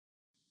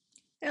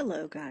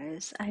Hello,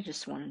 guys. I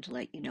just wanted to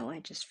let you know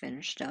I just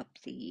finished up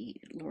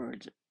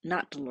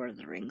not the Lord of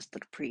the Rings, the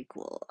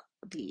prequel,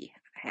 the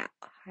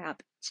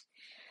Hobbit.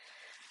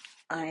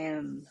 I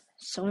am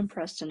so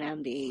impressed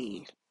in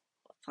the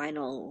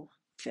final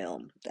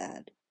film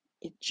that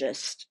it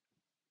just,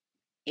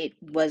 it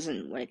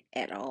wasn't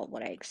at all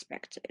what I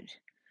expected.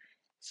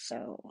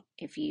 So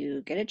if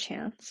you get a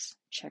chance,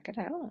 check it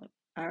out.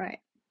 All right.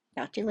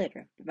 Talk to you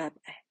later. Bye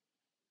bye.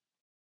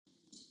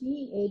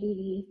 Me,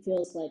 ADD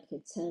feels like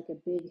it's like a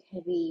big,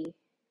 heavy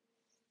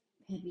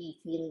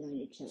feeling on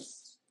your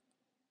chest.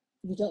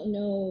 You don't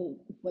know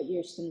what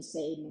you're going to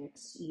say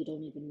next. You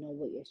don't even know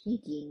what you're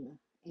thinking,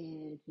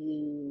 and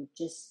you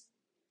just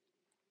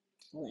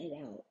let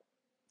it out.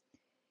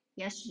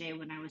 Yesterday,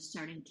 when I was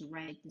starting to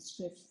write the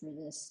script for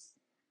this,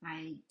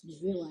 I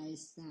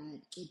realized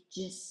that it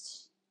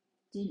just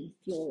didn't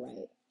feel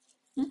right.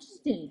 Not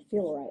just didn't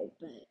feel right,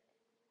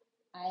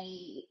 but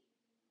I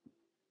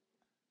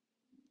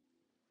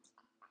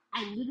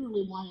I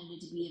literally wanted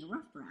it to be in a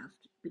rough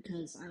draft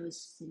because I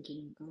was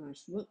thinking,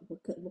 gosh, what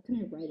can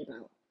I write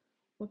about?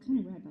 What can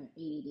I write about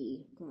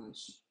ADD?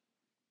 Gosh,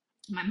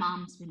 my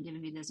mom's been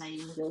giving me this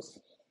idea. She goes,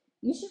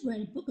 you should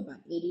write a book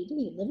about ADD,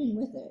 living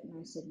with it. And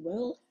I said,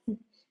 well,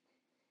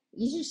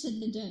 easier said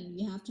than done.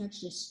 You have to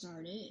actually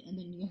start it, and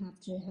then you have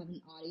to have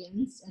an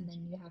audience, and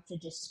then you have to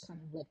just kind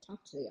of like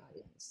talk to the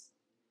audience,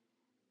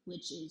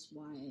 which is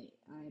why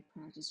I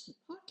practice with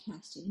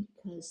podcasting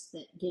because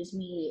that gives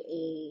me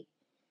a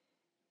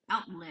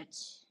outlet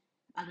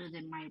other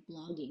than my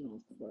blogging,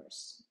 of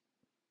course.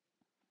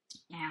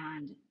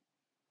 And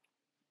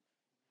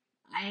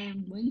I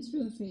am going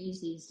through a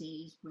phase these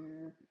days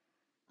where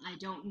I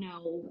don't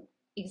know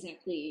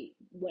exactly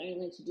what I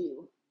like to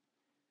do.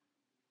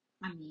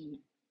 I mean,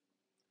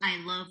 I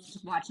love to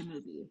watch a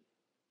movie.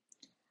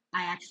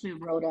 I actually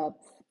wrote up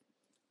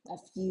a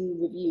few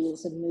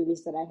reviews of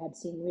movies that I had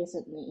seen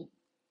recently,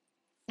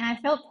 and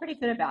I felt pretty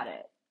good about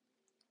it.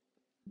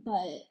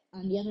 But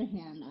on the other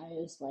hand, I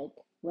was like,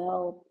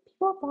 well,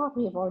 people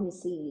probably have already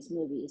seen these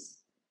movies.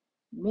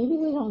 Maybe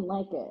they don't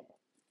like it.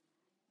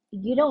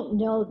 You don't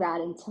know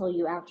that until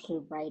you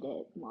actually write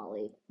it,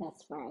 Molly.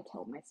 That's what I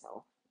tell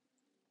myself.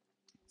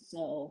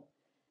 So,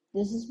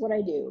 this is what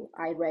I do.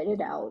 I write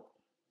it out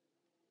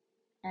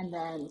and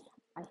then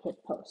I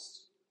hit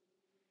post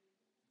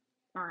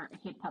or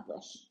hit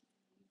publish.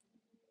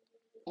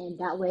 And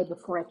that way,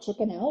 before I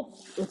chicken out,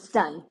 it's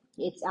done.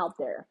 It's out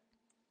there.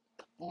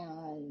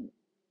 And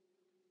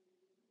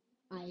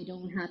I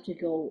don't have to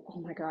go, oh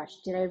my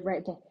gosh, did I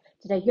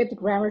get the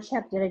grammar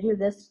check? Did I do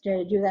this? Did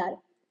I do that?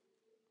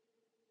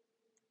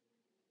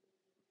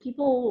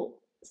 People,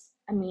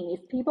 I mean,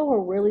 if people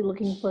were really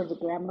looking for the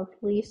grammar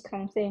police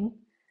kind of thing,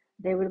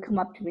 they would come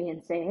up to me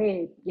and say,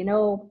 hey,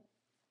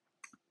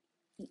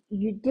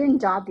 you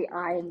didn't dot the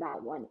I in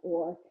that one,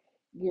 or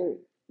your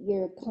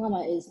your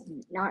comma is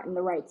not in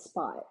the right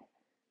spot.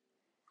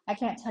 I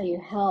can't tell you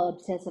how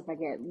obsessive I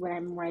get when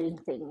I'm writing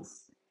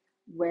things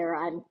where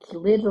I'm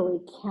literally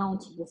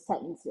counting the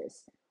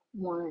sentences.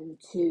 One,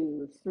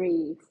 two,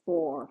 three,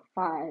 four,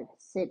 five,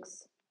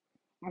 six,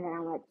 and then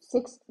I'm at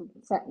sixth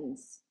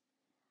sentence.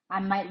 I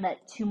might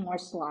let two more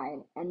slide,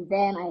 and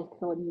then I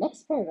go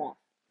next paragraph,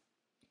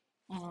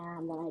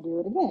 and then I do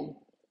it again.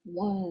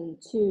 One,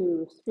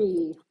 two,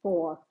 three,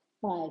 four,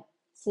 five,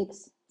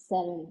 six,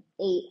 seven,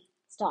 eight,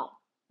 stop.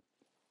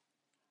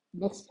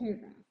 Next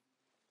paragraph.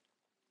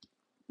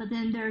 But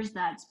then there's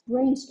that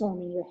brainstorm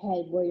in your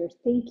head where you're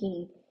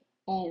thinking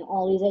and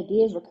all these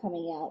ideas are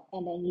coming out,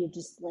 and then you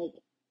just like,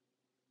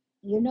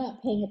 you're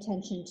not paying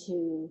attention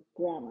to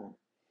grammar.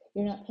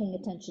 You're not paying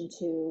attention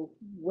to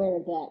where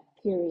that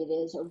period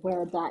is or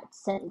where that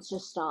sentence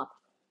just stopped.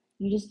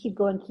 You just keep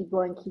going, keep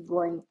going, keep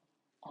going.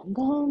 And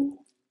then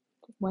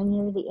when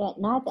you're at the end,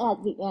 not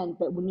at the end,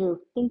 but when you're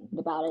thinking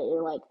about it,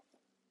 you're like,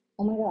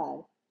 oh my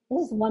God,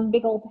 this is one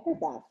big old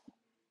paragraph.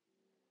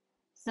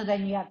 So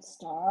then you have to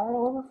start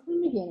over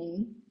from the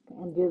beginning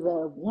and do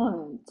the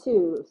one,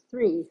 two,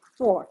 three,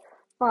 four,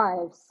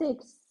 five,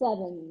 six,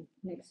 seven,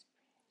 next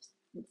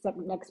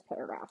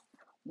paragraph.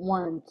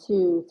 One,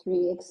 two,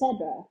 three, etc.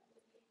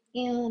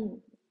 And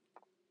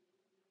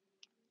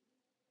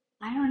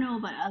I don't know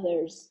about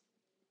others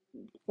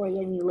for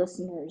any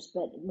listeners,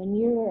 but when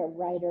you're a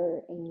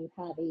writer and you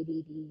have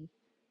ADD,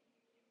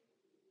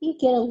 you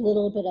get a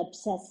little bit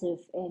obsessive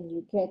and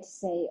you get to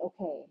say,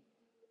 okay,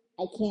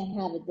 I can't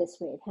have it this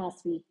way. It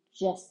has to be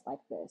just like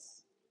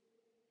this.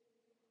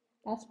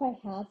 That's why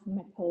half of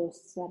my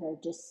posts that are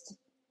just,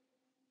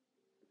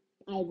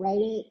 I write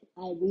it,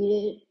 I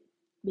read it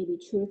maybe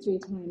two or three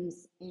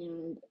times,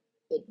 and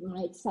it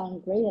might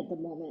sound great at the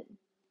moment,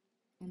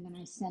 and then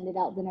I send it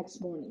out the next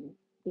morning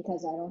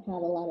because I don't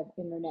have a lot of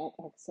internet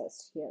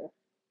access here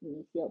in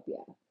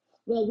Ethiopia.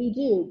 Well, we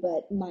do,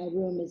 but my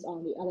room is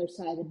on the other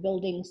side of the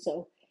building,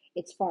 so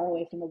it's far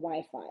away from the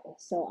Wi-Fi.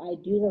 So I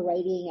do the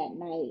writing at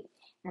night,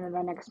 and then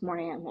the next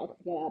morning I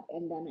get up,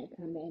 and then I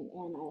come in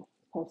and I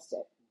post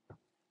it.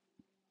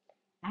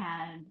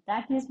 And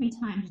that gives me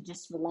time to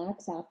just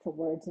relax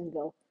afterwards and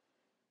go,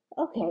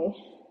 okay,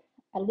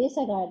 at least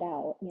I got it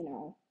out.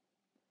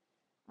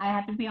 I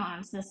have to be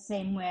honest, the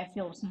same way I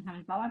feel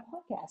sometimes about my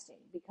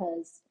podcasting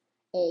because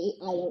A,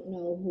 I don't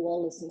know who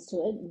all listens to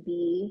it.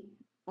 B,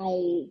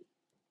 I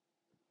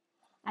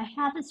I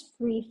have this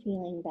free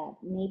feeling that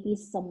maybe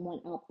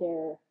someone out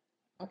there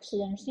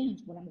actually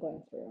understands what I'm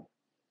going through.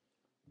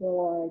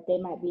 Or they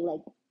might be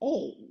like,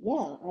 hey,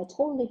 yeah, I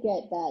totally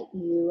get that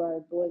you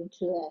are going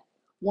to the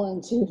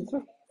 1, 2, 3,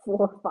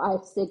 4,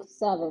 5, 6,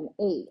 7,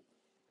 8.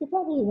 You're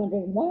probably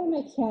wondering, why am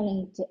I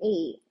counting to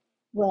 8?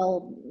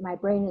 Well, my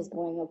brain is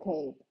going,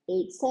 okay,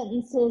 8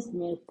 sentences,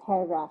 new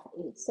paragraph,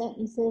 8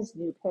 sentences,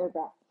 new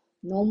paragraph.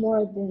 No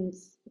more than,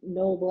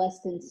 no less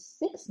than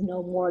 6,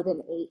 no more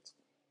than 8.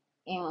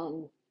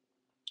 And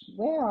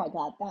where I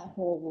got that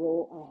whole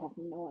rule, I have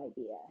no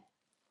idea.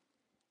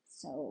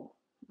 So,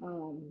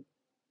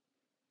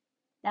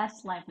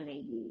 that's life with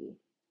ADD.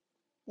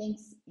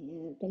 Thanks,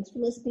 and thanks for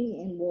listening,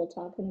 and we'll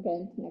talk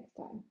again next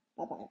time.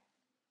 Bye bye.